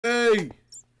Hey!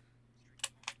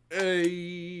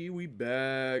 Hey, we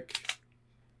back.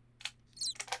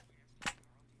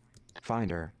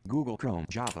 Finder, Google Chrome,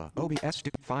 Java, OBS,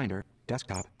 Finder,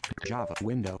 Desktop, Java,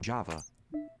 Window, Java.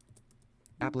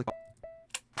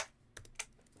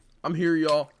 I'm here,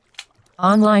 y'all.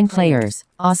 Online players,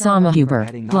 Osama Huber,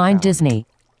 Blind Disney.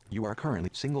 You are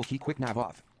currently single key quick nav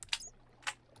off.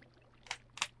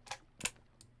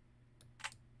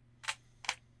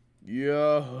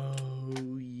 Yo,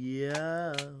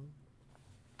 yeah.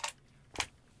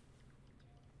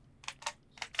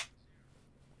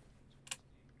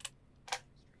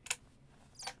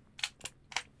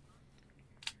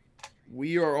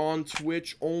 We are on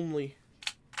Twitch only.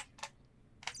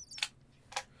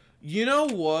 You know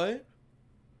what?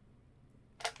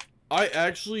 I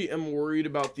actually am worried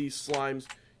about these slimes.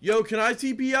 Yo, can I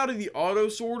TP out of the auto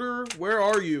sorter? Where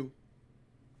are you?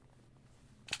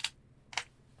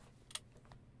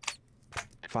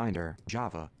 Finder,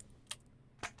 Java.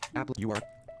 You are.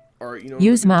 Alright, you know.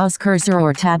 Use mouse cursor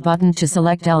or tab button to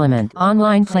select element.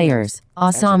 Online players,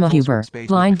 Osama Huber,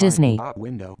 Blind Disney.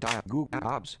 Window, Google,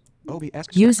 OBS.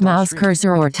 Use mouse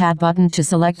cursor or tab button to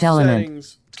select element.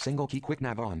 Settings. Single key quick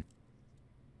nav on.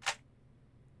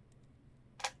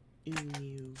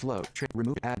 Float,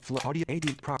 remove, add float, audio,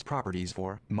 AD, properties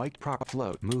for, mic,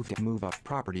 float, move up,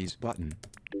 properties, button.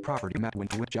 Property map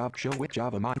with Java, show with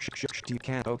Java mod,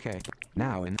 can't, okay.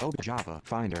 Now in Java,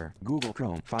 Finder, Google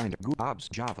Chrome, Finder, Google OBS,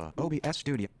 Java, OBS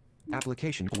Studio.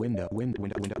 Application, window,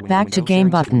 back to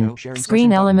game button,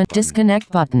 screen element,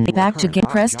 disconnect button, back to game,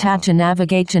 press tab to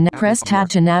navigate to, press tab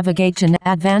to navigate to,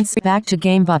 advance, back to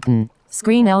game button.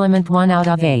 Screen element 1 out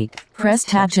of 8. Press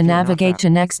tab to navigate to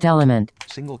next element.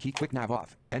 Single key quick nav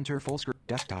off. Enter full screen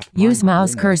desktop. Use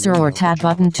mouse cursor or tab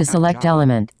button to select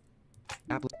element.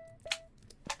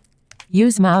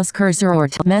 Use mouse cursor or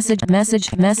message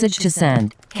to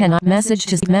send. Cannot message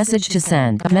to send. Message to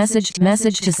send. Message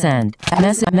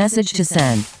to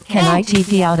send. Can I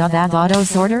TP out of that auto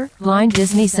sorter? Blind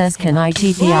Disney says, can I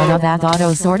TP out of that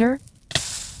auto sorter?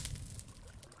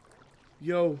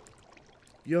 Yo.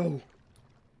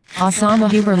 Osama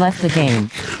Huber left the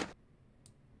game.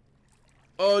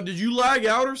 Did you lag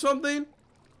out or something?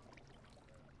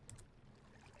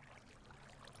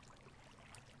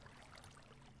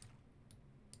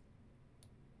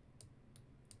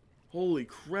 Holy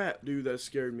crap, dude, that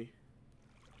scared me.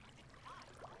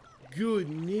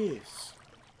 Goodness.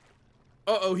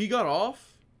 Uh-oh, he got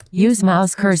off? Use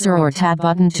mouse cursor or tab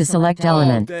button to select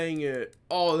element. Oh, dang it.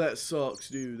 Oh, that sucks,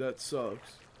 dude. That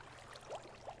sucks.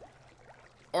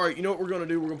 Alright, you know what we're gonna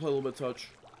do? We're gonna play a little bit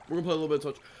of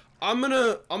touch. I'm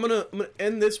gonna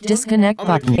end this one. Disconnect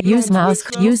button. Use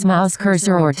mouse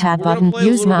cursor or tab button.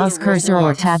 Use mouse cursor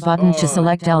or tab button to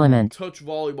select element. Touch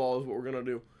volleyball is what we're gonna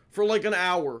do. For like an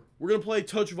hour. We're gonna play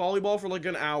touch volleyball for like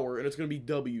an hour, and it's gonna be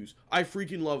W's. I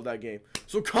freaking love that game.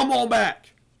 So come on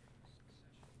back.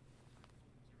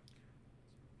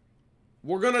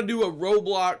 We're gonna do a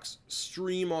Roblox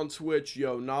stream on Twitch.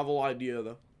 Yo, novel idea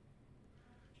though.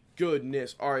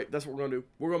 Goodness. Alright, that's what we're gonna do.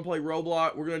 We're gonna play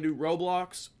Roblox. We're gonna do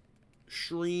Roblox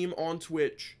stream on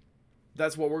Twitch.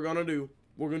 That's what we're gonna do.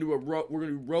 We're gonna do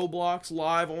Roblox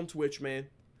live on Twitch, man.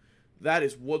 That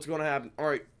is what's gonna happen.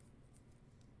 Alright.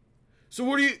 So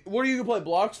what are you gonna play?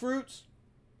 Blox Fruits?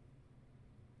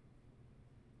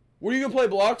 What are you gonna play?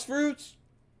 Blox Fruits?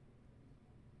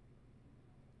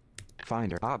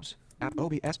 Finder, OBS,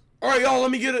 OBS. Alright, y'all,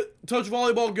 let me get a touch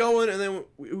volleyball going, and then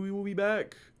we will be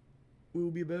back. We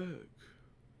will be back.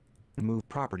 Move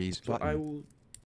properties So button. I will